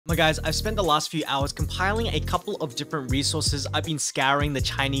Well guys, I've spent the last few hours compiling a couple of different resources. I've been scouring the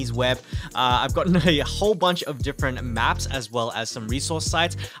Chinese web. I've gotten a whole bunch of different maps as well as some resource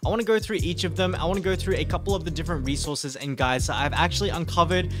sites. I want to go through each of them. I want to go through a couple of the different resources and guides that I've actually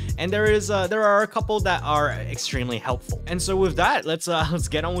uncovered, and there are a couple that are extremely helpful. And so with that, let's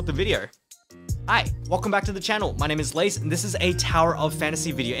get on with the video. Hi, welcome back to the channel. My name is Lace, and this is a Tower of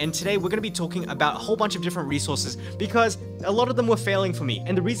Fantasy video, and today we're going to be talking about a whole bunch of different resources because a lot of them were failing for me,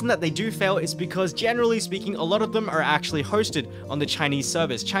 and the reason that they do fail is because, generally speaking, a lot of them are actually hosted on the Chinese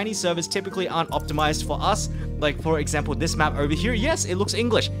servers. Chinese servers typically aren't optimized for us. Like, for example, this map over here, yes, it looks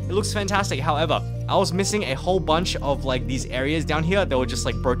English, it looks fantastic. However, I was missing a whole bunch of like these areas down here that were just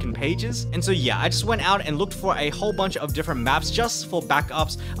like broken pages, and so yeah, I just went out and looked for a whole bunch of different maps just for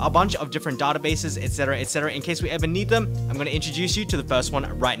backups, a bunch of different databases, etc, in case we ever need them. I'm going to introduce you to the first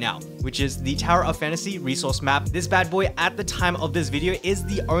one right now, which is the Tower of Fantasy resource map. This bad boy at the time of this video is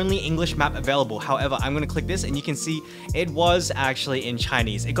the only English map available. However, I'm going to click this and you can see it was actually in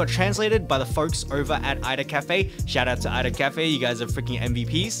Chinese. It got translated by the folks over at Ida Cafe. Shout out to Ida Cafe, you guys are freaking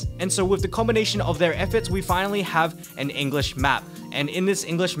MVPs. And so with the combination of their efforts, we finally have an English map. And in this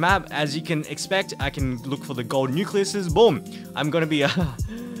English map, as you can expect, I can look for the gold nucleuses. Boom! I'm going to be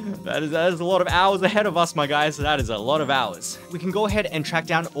that is a lot of hours ahead of us, my guys. That is a lot of hours. We can go ahead and track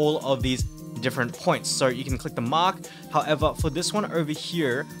down all of these different points, so you can click the mark. However, for this one over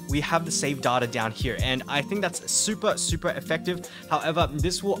here, we have the save data down here, and I think that's super effective. However,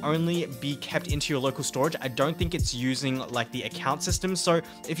 this will only be kept into your local storage. I don't think it's using like the account system, so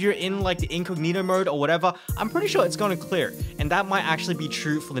if you're in like the incognito mode or whatever, I'm pretty sure it's going to clear, and that might actually be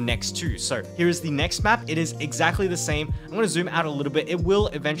true for the next two. So here is the next map. It is exactly the same. I'm going to zoom out a little bit. It will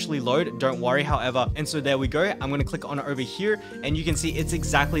eventually load, don't worry. However, and so there we go. I'm going to click on it over here, and you can see it's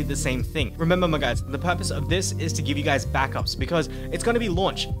exactly the same thing. Remember, my guys, the purpose of this is to give you guys backups because it's going to be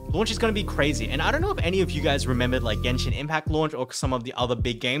launch. Launch is going to be crazy, and I don't know if any of you guys remembered like Genshin Impact launch or some of the other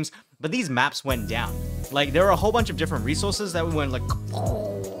big games, but these maps went down. Like, there are a whole bunch of different resources that went like,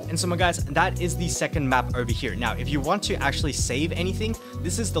 and so my guys, that is the second map over here. Now, if you want to actually save anything,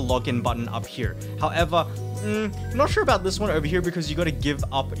 this is the login button up here. However, I'm not sure about this one over here because you got to give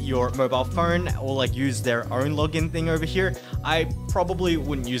up your mobile phone or like use their own login thing over here. I probably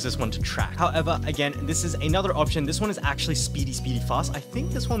wouldn't use this one to track. However, again, this is another option. This one is actually speedy fast. I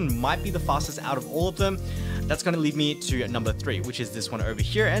think this one might be the fastest out of all of them. That's going to lead me to number 3, which is this one over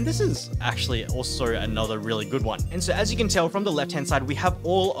here, and this is actually also another really good one. And so as you can tell from the left hand side, we have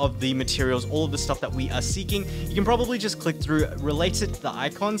all of the materials, all of the stuff that we are seeking. You can probably just click through related to the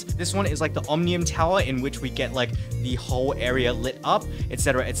icons. This one is like the Omnium Tower, in which we get like the whole area lit up,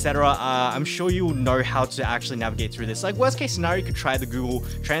 etc. I'm sure you will know how to actually navigate through this. Like, worst case scenario, you could try the Google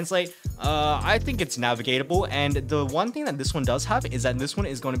Translate. I think it's navigatable, and the one thing that this one does have is that this one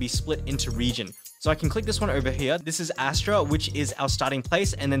is going to be split into region. So I can click this one over here. This is Astra, which is our starting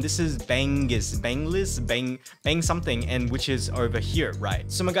place, and then this is Bang something, and which is over here, right?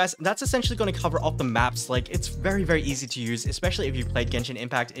 So my guys, that's essentially going to cover off the maps. Like, it's very easy to use, especially if you played Genshin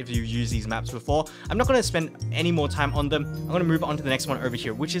Impact, if you use these maps before. I'm not going to spend any more time on them. I'm going to move on to the next one over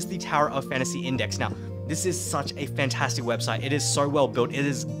here, which is the Tower of Fantasy Index. Now, this is such a fantastic website. It is so well built. It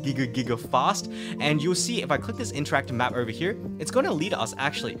is giga fast. And you'll see if I click this interactive map over here, it's going to lead us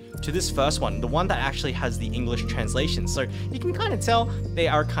actually to this first one, the one that actually has the English translation. So you can kind of tell they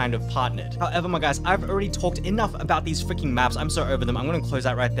are kind of partnered. However, my guys, I've already talked enough about these freaking maps. I'm so over them. I'm going to close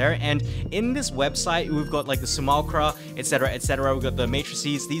that right there. And in this website, we've got like the simulacra, etc. We've got the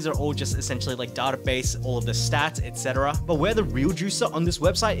matrices. These are all just essentially like database, all of the stats, etc. But where the real juicer on this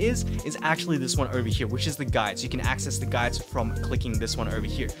website is actually this one over here, which is the guides. You can access the guides from clicking this one over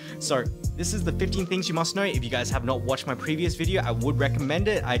here. So this is the 15 things you must know. If you guys have not watched my previous video, I would recommend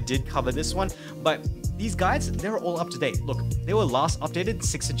it. I did cover this one, but these guides, they're all up to date. Look, they were last updated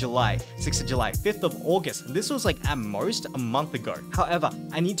 6th of July, 5th of August. This was like at most a month ago. However,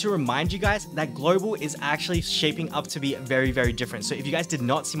 I need to remind you guys that global is actually shaping up to be very different. So if you guys did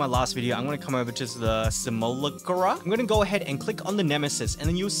not see my last video, I'm going to come over to the simulacra. I'm going to go ahead and click on the nemesis, and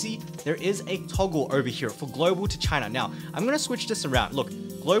then you'll see there is a toggle over here for global to China. Now, I'm going to switch this around. Look,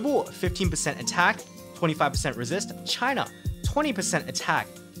 global 15% attack, 25% resist. China, 20% attack,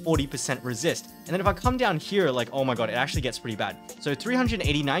 40% resist. And then if I come down here, like, oh my god, it actually gets pretty bad. So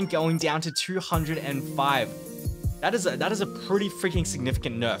 389 going down to 205. That is a pretty freaking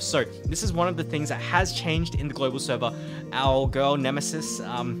significant nerf. So this is one of the things that has changed in the global server. Our girl Nemesis,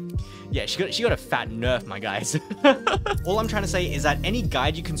 yeah, she got a fat nerf, my guys. All I'm trying to say is that any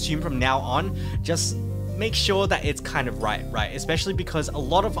guide you consume from now on, just make sure that it's kind of right? Especially because a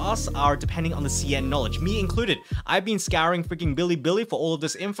lot of us are depending on the CN knowledge, me included. I've been scouring freaking Bilibili for all of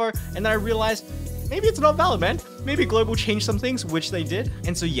this info, and then I realized maybe it's not valid, man. Maybe Global changed some things, which they did.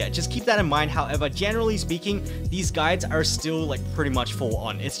 And so yeah, just keep that in mind. However, generally speaking, these guides are still like pretty much full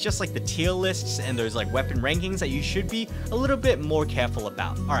on. It's just like the tier lists and those like weapon rankings that you should be a little bit more careful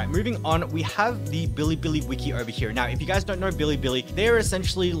about. All right, moving on, we have the Bilibili wiki over here. Now, if you guys don't know Bilibili, they're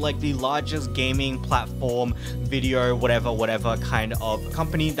essentially like the largest gaming platform, video, whatever kind of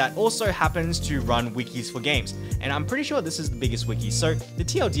company that also happens to run wikis for games. And I'm pretty sure this is the biggest wiki. So the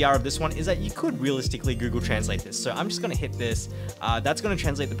TLDR of this one is that you could realistically Google Translate this. So I'm just going to hit this. That's going to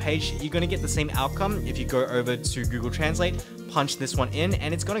translate the page. You're going to get the same outcome if you go over to Google Translate, punch this one in,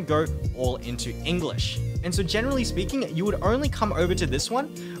 and it's going to go all into English. And so generally speaking, you would only come over to this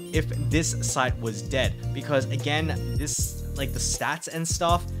one if this site was dead, because again, this like the stats and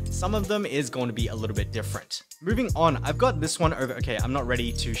stuff, some of them is going to be a little bit different. Moving on, I've got this one over. Okay, I'm not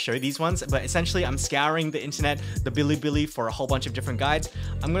ready to show these ones, but essentially I'm scouring the internet, the Bilibili, for a whole bunch of different guides.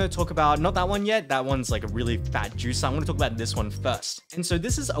 I'm going to talk about, not that one yet, that one's like a really fat juice. So I'm going to talk about this one first. And so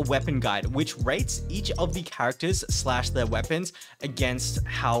this is a weapon guide, which rates each of the characters / their weapons against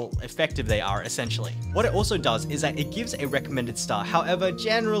how effective they are, essentially. What it also does is that it gives a recommended star. However,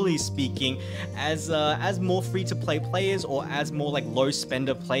 generally speaking, as more free-to-play players or as more like low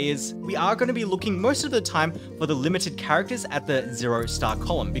spender players, we are going to be looking most of the time for the limited characters at the 0-star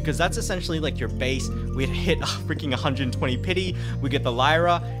column, because that's essentially like your base. We'd hit freaking 120 pity, we get the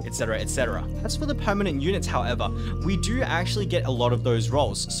Lyra, etc, etc. As for the permanent units, however, we do actually get a lot of those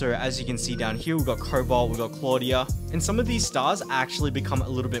roles. So as you can see down here, we've got Cobalt, we've got Claudia, and some of these stars actually become a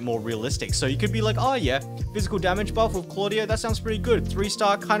little bit more realistic. So you could be like, oh yeah, physical damage buff with Claudia, that sounds pretty good.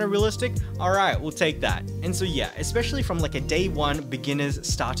 3-star, kind of realistic. All right, we'll take that. And so yeah, especially from like a day one beginners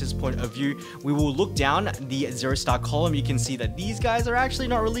starters point of view, we will look down the 0-star column. You can see that these guys are actually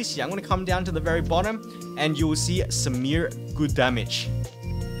not released yet. I'm going to come down to the very bottom and you will see Samir, good damage.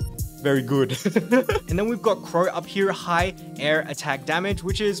 Very good. And then we've got Crow up here, high air attack damage,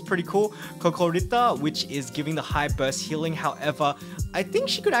 which is pretty cool. Kokorita, which is giving the high burst healing. However, I think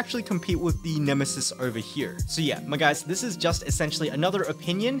she could actually compete with the Nemesis over here. So yeah, my guys, this is just essentially another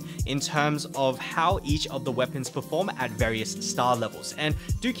opinion in terms of how each of the weapons perform at various star levels. And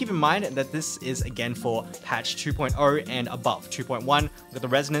do keep in mind that this is again for patch 2.0 and above. 2.1, we've got the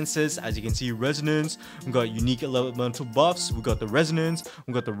resonances. As you can see, resonance. We've got unique elemental buffs. We've got the resonance.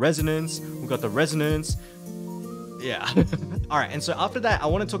 We've got the resonance. We got the resonance. Yeah. All right, and so after that, I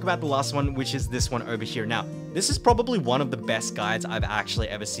want to talk about the last one, which is this one over here. Now, this is probably one of the best guides I've actually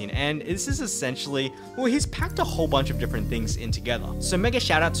ever seen, and this is essentially, well, he's packed a whole bunch of different things in together. So mega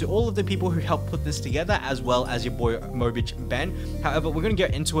shout out to all of the people who helped put this together, as well as your boy Mobich Ben. However, we're going to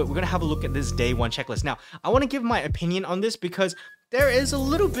get into it. We're going to have a look at this day one checklist. Now, I want to give my opinion on this because there is a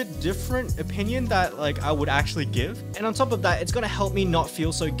little bit different opinion that like I would actually give. And on top of that, it's gonna help me not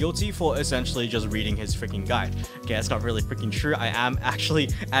feel so guilty for essentially just reading his freaking guide. Okay, that's not really freaking true. I am actually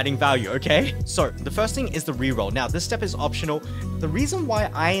adding value, okay? So the first thing is the reroll. Now this step is optional. The reason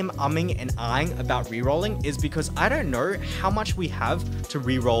why I am umming and eyeing about rerolling is because I don't know how much we have to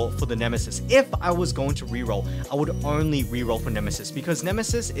reroll for the Nemesis. If I was going to reroll, I would only reroll for Nemesis, because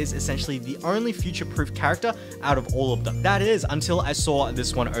Nemesis is essentially the only future-proof character out of all of them. That is until I saw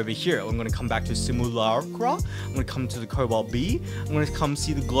this one over here. I'm going to come back to Simulacra. I'm going to come to the Cobalt B. I'm going to come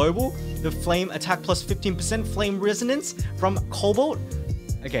see the Global, the Flame Attack plus 15% Flame Resonance from Cobalt.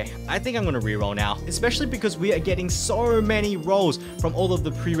 Okay, I think I'm going to reroll now, especially because we are getting so many rolls from all of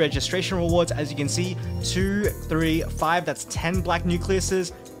the pre-registration rewards. As you can see, 2, 3, 5, that's 10 black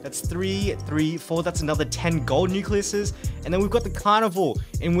nucleuses. That's 3, 3, 4, that's another 10 gold nucleuses. And then we've got the Carnival,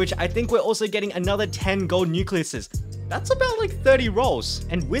 in which I think we're also getting another 10 gold nucleuses. That's about like 30 rolls.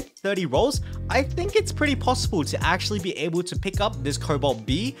 And with 30 rolls, I think it's pretty possible to actually be able to pick up this Cobalt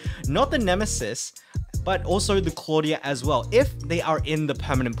B, not the Nemesis, but also the Claudia as well, if they are in the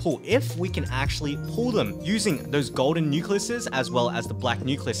permanent pool, if we can actually pull them using those golden nucleuses as well as the black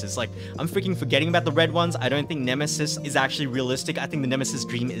nucleuses. Like, I'm freaking forgetting about the red ones. I don't think Nemesis is actually realistic. I think the Nemesis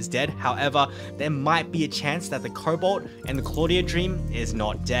dream is dead. However, there might be a chance that the Cobalt and the Claudia dream is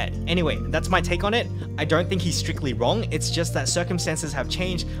not dead. Anyway, that's my take on it. I don't think he's strictly wrong. It's just that circumstances have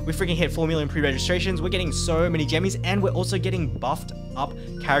changed. We freaking hit 4 million pre-registrations. We're getting so many gemmies, and we're also getting buffed up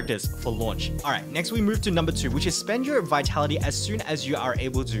characters for launch. All right, next we move to number 2, which is spend your vitality as soon as you are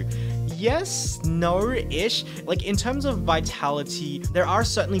able to. Yes, no-ish. Like in terms of vitality, there are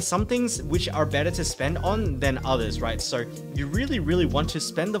certainly some things which are better to spend on than others, right? So you really want to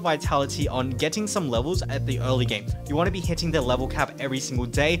spend the vitality on getting some levels at the early game. You want to be hitting the level cap every single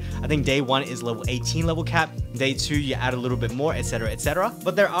day. I think day 1 is level 18 level cap. Day 2, you add a little bit more, etc, etc.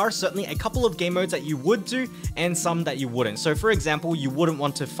 But there are certainly a couple of game modes that you would do and some that you wouldn't. So for example, you wouldn't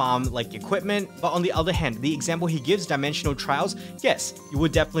want to farm like equipment, but on the other hand, the example he gives, dimensional trials, yes, you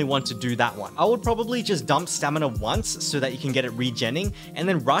would definitely want to do that one. I would probably just dump stamina once so that you can get it regenning, and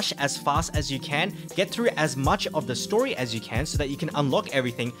then rush as fast as you can, get through as much of the story as you can so that you can unlock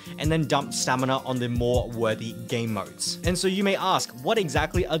everything, and then dump stamina on the more worthy game modes. And so you may ask, what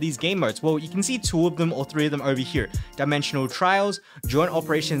exactly are these game modes? Well, you can see 2 of them or 3 of them over here. Dimensional Trials, Joint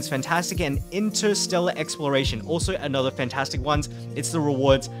Operations Fantastic, and Interstellar Exploration. Also another fantastic ones. It's the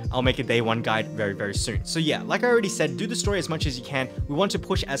rewards. I'll make a day 1 guide very soon. So yeah, like I already said, do the story as much as you can. We want to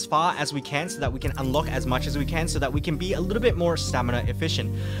push as far as we can so that we can unlock as much as we can so that we can be a little bit more stamina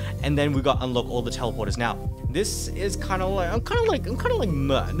efficient. And then we got unlock all the teleporters. Now, this is kind of like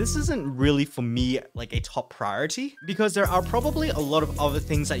meh. This isn't really for me like a top priority because there are probably a lot of other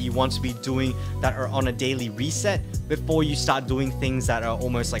things that you want to be doing that are on a daily reset before you start doing things that are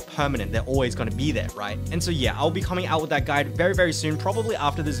almost like permanent. They're always going to be there, right? And so yeah, I'll be coming out with that guide very soon, probably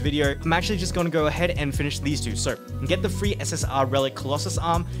after this video. I'm actually just going to go ahead and finish these 2. So get the free SSR Relic Colossus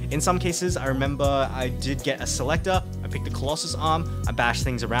Arm. In some cases, I remember I did get a selector. I picked the Colossus Arm. I bashed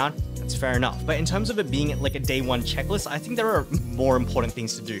things around. That's fair enough. But in terms of it being like a day 1 checklist, I think there are more important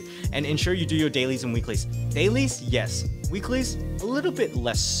things to do. And ensure you do your dailies and weeklies. Dailies, yes. Weeklies, a little bit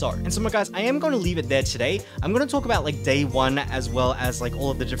less so. And so my guys, I am going to leave it there today. I'm going to talk about like day 1 as well as like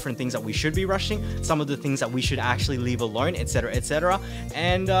all of the different things that we should be rushing, some of the things that we should actually leave alone, etc, etc.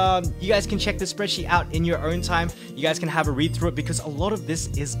 And you guys can check the spreadsheet out in your own time. You guys can have a read through it because a lot of this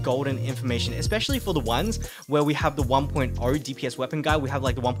is golden information, especially for the ones where we have the 1.0 DPS weapon guide. We have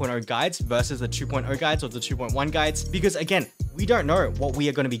like the 1.0 guides versus the 2.0 guides or the 2.1 guides, because again, we don't know what we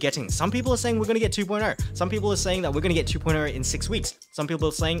are going to be getting. Some people are saying we're going to get 2.0. Some people are saying that we're going to get 2.0 in 6 weeks. Some people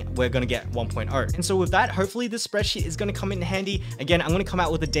are saying we're going to get 1.0. And so with that, hopefully this spreadsheet is going to come in handy. Again, I'm going to come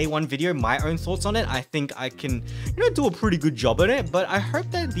out with a day 1 video, my own thoughts on it. I think I can, do a pretty good job on it, but I hope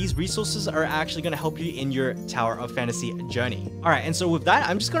that these resources are actually going to help you in your Tower of Fantasy journey. All right, and so with that,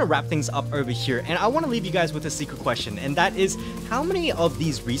 I'm just going to wrap things up over here. And I want to leave you guys with a secret question, and that is, how many of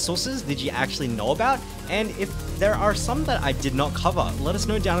these resources did you actually know about? And if there are some that I did not cover, let us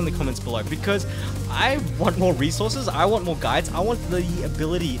know down in the comments below, because I want more resources, I want more guides, I want the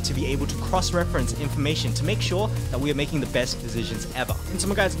ability to be able to cross-reference information to make sure that we are making the best decisions ever. And so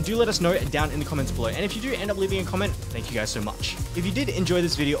my guys, do let us know down in the comments below. And if you do end up leaving a comment, thank you guys so much. If you did enjoy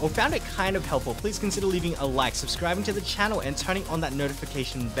this video or found it kind of helpful, please consider leaving a like, subscribing to the channel, and turning on that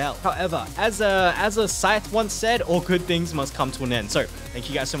notification bell. However, as a Scythe once said, all good things must come to an end. So thank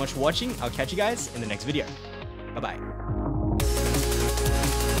you guys so much for watching. I'll catch you guys in the next video. Bye-bye.